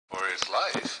its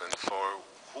life and for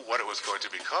what it was going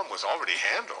to become was already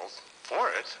handled for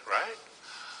it, right?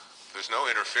 There's no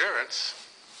interference.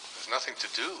 There's nothing to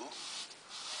do.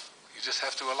 You just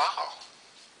have to allow.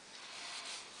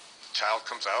 Child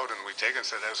comes out and we take it and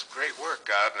say, "That was great work,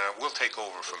 God, and we'll take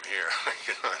over from here."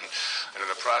 And in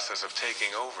the process of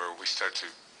taking over, we start to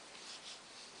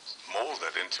mold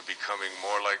it into becoming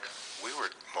more like we were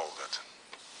molded.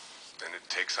 And it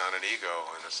takes on an ego,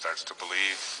 and it starts to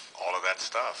believe all of that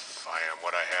stuff. I am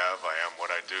what I have, I am what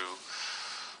I do,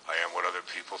 I am what other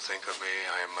people think of me,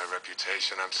 I am my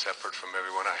reputation, I'm separate from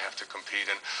everyone, I have to compete.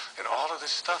 And all of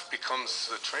this stuff becomes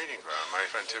the training ground. My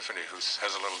friend Tiffany, who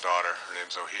has a little daughter, her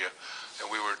name's Ohia, and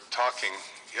we were talking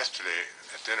yesterday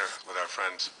at dinner with our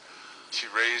friends. She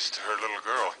raised her little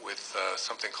girl with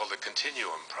something called the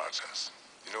continuum process.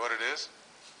 You know what it is?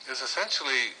 It's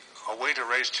essentially a way to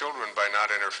raise children by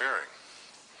not interfering,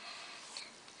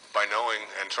 by knowing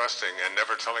and trusting and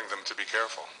never telling them to be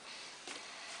careful,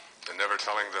 and never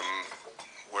telling them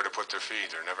where to put their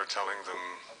feet, or never telling them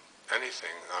anything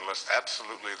unless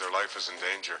absolutely their life is in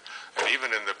danger. And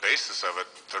even in the basis of it,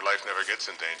 their life never gets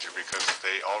in danger because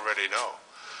they already know.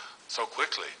 So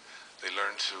quickly, they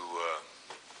learn to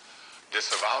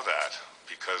disavow that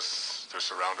because they're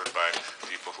surrounded by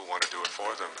people who want to do it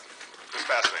for them. It's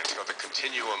fascinating. It's called the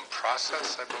continuum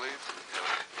process, I believe.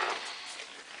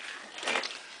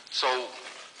 So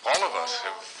all of us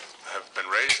have been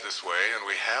raised this way, and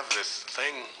we have this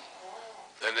thing,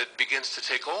 and it begins to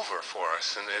take over for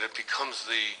us, and it becomes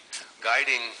the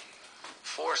guiding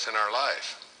force in our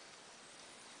life.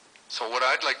 So what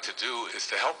I'd like to do is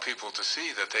to help people to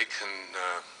see that they can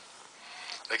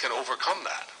overcome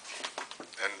that.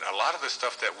 And a lot of the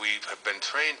stuff that we have been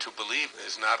trained to believe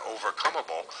is not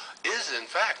overcomable is in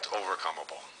fact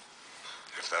overcomable,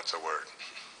 if that's a word.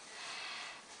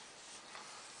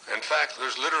 In fact,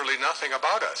 there's literally nothing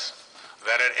about us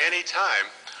that at any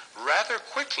time, rather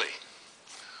quickly,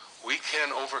 we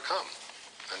can overcome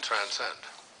and transcend.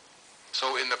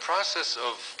 So in the process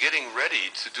of getting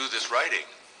ready to do this writing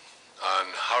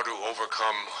on how to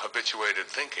overcome habituated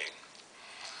thinking,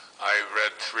 I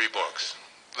read 3 books.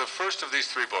 The first of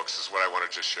these 3 books is what I want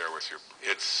to just share with you.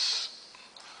 It's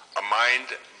a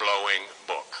mind-blowing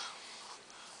book.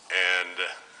 And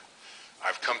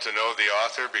I've come to know the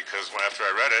author because after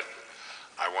I read it,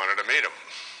 I wanted to meet him.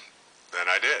 And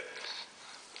I did.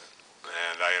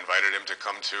 And I invited him to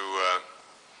come to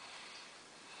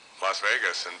Las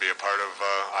Vegas and be a part of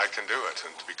I Can Do It,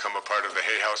 and to become a part of the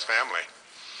Hay House family.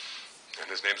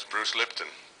 And his name's Bruce Lipton.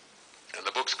 And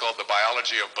the book's called The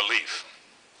Biology of Belief: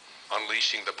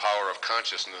 Unleashing the Power of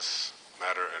Consciousness,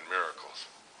 Matter, and Miracles.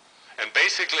 And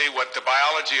basically what the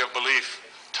biology of belief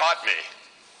taught me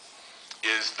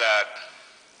is that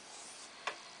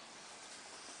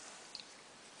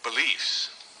beliefs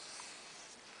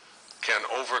can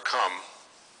overcome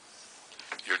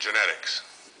your genetics.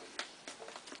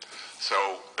 So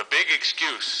the big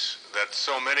excuse that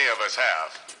so many of us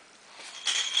have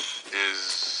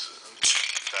is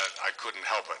that I couldn't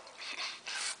help it.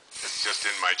 It's just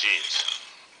in my genes.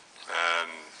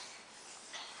 And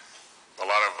a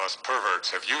lot of us perverts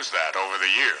have used that over the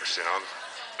years, you know.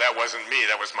 That wasn't me,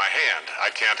 that was my hand. I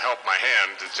can't help my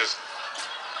hand. It just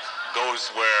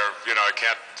goes where, you know, I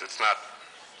can't, it's not.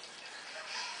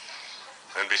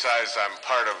 And besides, I'm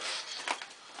part of,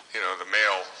 you know, the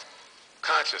male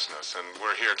consciousness, and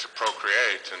we're here to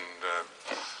procreate, and,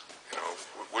 you know,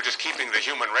 we're just keeping the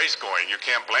human race going. You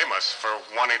can't blame us for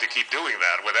wanting to keep doing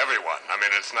that with everyone. I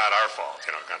mean, it's not our fault,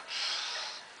 you know,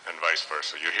 and vice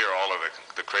versa. You hear all of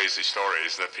the crazy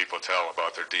stories that people tell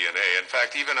about their DNA. In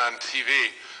fact, even on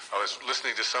TV, I was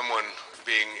listening to someone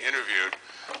being interviewed,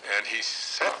 and he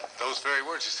said those very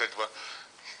words. He said, well,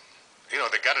 you know,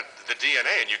 they got the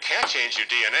DNA, and you can't change your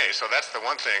DNA, so that's the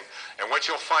one thing. And what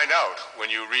you'll find out when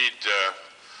you read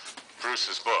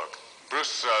Bruce's book.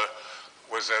 Bruce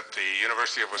was at the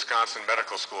University of Wisconsin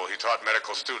Medical School. He taught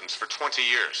medical students for 20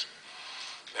 years.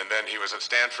 And then he was at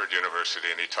Stanford University,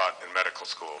 and he taught in medical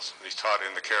schools. He taught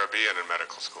in the Caribbean in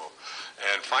medical school.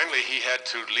 And finally, he had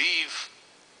to leave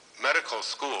medical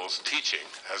schools teaching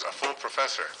as a full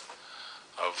professor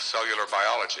of cellular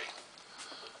biology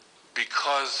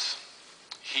because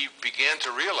he began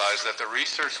to realize that the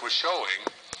research was showing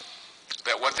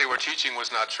that what they were teaching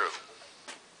was not true.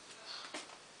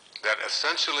 That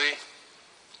essentially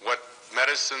what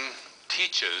medicine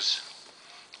teaches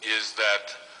is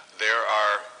that there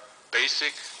are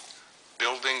basic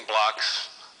building blocks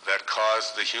that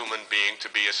cause the human being to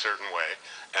be a certain way,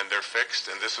 and they're fixed,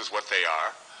 and this is what they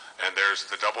are, And there's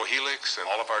the double helix and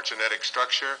all of our genetic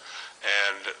structure,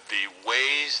 and the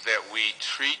ways that we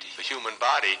treat the human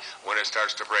body when it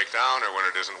starts to break down or when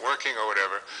it isn't working or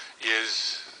whatever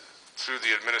is through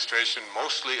the administration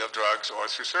mostly of drugs or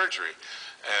through surgery.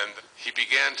 And he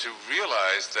began to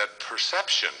realize that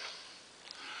perception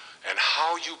and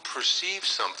how you perceive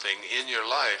something in your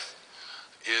life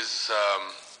is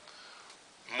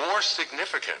more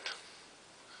significant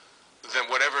than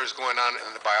whatever is going on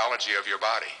in the biology of your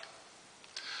body.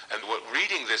 And what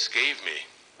reading this gave me,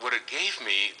 what it gave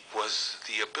me was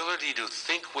the ability to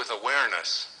think with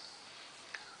awareness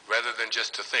rather than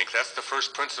just to think. That's the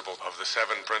first principle of the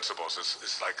 7 principles.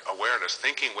 It's like awareness,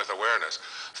 thinking with awareness.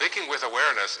 Thinking with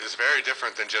awareness is very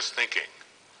different than just thinking.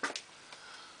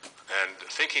 And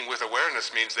thinking with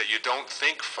awareness means that you don't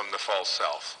think from the false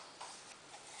self.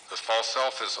 The false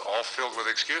self is all filled with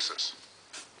excuses.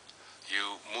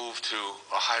 You move to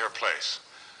a higher place.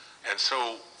 And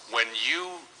so when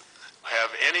you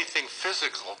have anything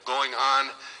physical going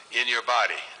on in your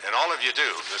body, and all of you do,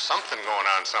 there's something going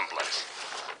on someplace.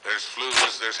 There's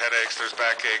flus, there's headaches, there's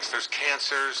backaches, there's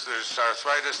cancers, there's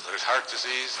arthritis, there's heart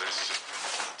disease,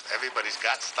 everybody's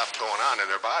got stuff going on in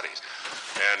their bodies.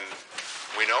 And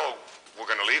we know we're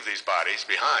going to leave these bodies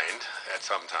behind at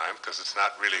some time because it's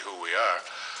not really who we are.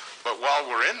 But while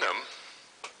we're in them,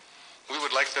 we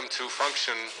would like them to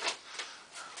function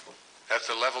at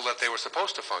the level that they were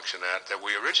supposed to function at, that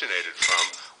we originated from,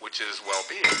 which is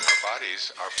well-being. Our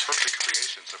bodies are perfect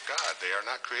creations of God. They are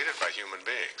not created by human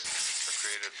beings. They're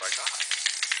created by God.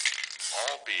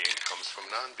 All being comes from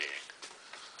non-being.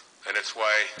 And it's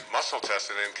why muscle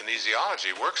testing and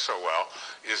kinesiology works so well,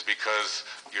 is because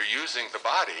you're using the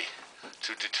body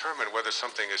to determine whether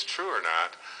something is true or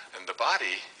not, and the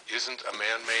body isn't a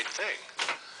man-made thing.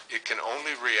 It can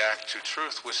only react to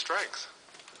truth with strength,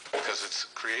 because it's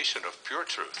creation of pure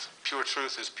truth. Pure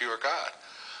truth is pure God.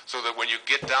 So that when you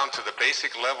get down to the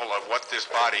basic level of what this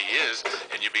body is,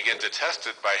 and you begin to test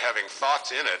it by having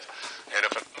thoughts in it, and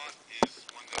if a thought is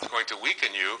one that's going to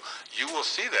weaken you, you will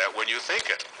see that when you think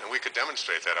it. And we could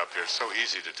demonstrate that up here. It's so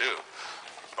easy to do.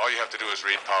 All you have to do is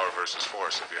read Power versus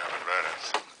Force if you haven't read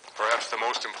it. Perhaps the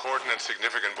most important and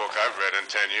significant book I've read in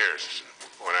 10 years,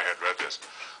 when I had read this,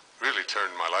 really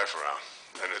turned my life around.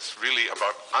 And it's really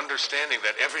about understanding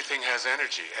that everything has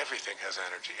energy. Everything has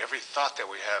energy. Every thought that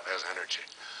we have has energy.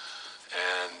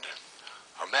 And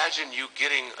imagine you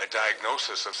getting a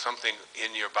diagnosis of something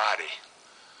in your body,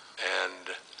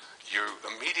 and you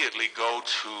immediately go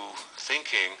to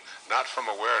thinking not from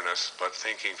awareness, but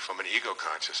thinking from an ego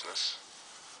consciousness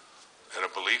and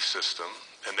a belief system.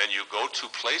 And then you go to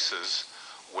places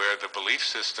where the belief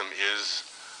system is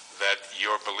that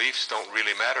your beliefs don't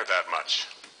really matter that much.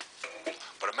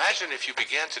 But imagine if you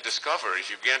began to discover,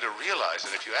 if you began to realize,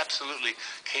 and if you absolutely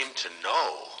came to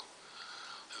know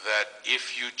that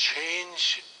if you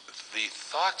change the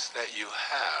thoughts that you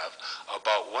have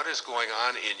about what is going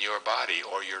on in your body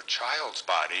or your child's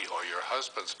body or your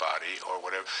husband's body or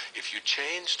whatever, if you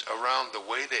changed around the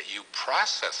way that you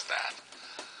process that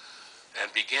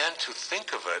and began to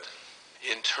think of it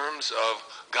in terms of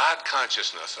God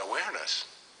consciousness, awareness,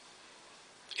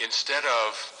 instead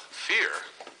of fear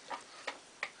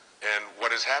and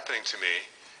what is happening to me,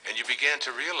 and you began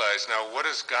to realize, now what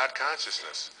is God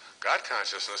consciousness? God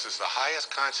consciousness is the highest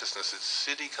consciousness. It's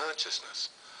city consciousness.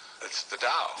 It's the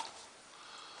Tao.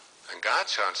 And God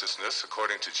consciousness,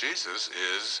 according to Jesus,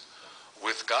 is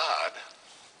with God,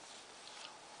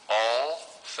 all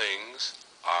things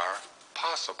are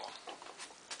possible.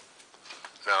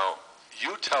 Now,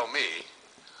 you tell me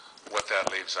what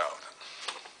that leaves out.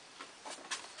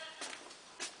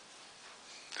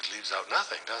 It leaves out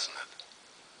nothing, doesn't it?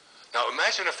 Now,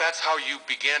 imagine if that's how you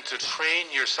began to train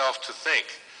yourself to think.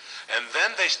 And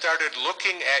then they started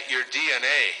looking at your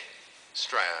DNA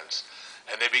strands,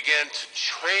 and they began to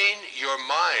train your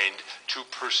mind to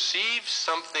perceive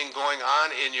something going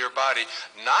on in your body,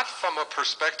 not from a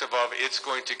perspective of it's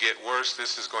going to get worse,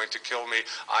 this is going to kill me,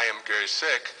 I am very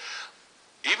sick.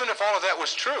 Even if all of that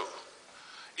was true,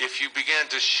 if you began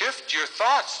to shift your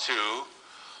thoughts to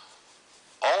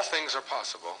all things are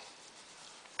possible,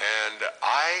 and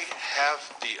I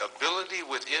have the ability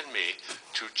within me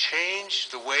to change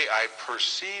the way I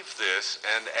perceive this,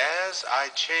 and as I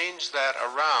change that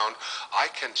around, I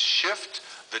can shift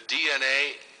the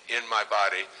DNA in my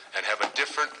body and have a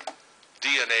different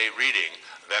DNA reading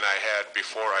than I had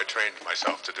before I trained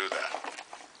myself to do that.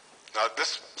 Now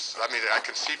this, I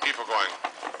can see people going,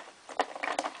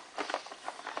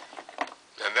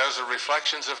 and those are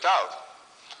reflections of doubt,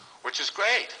 which is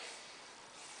great.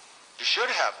 You should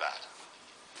have that.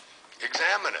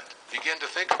 Examine it. Begin to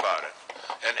think about it.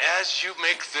 And as you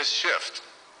make this shift,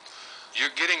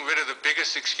 you're getting rid of the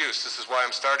biggest excuse. This is why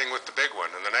I'm starting with the big one,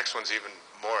 and the next one's even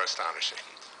more astonishing.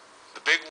 The big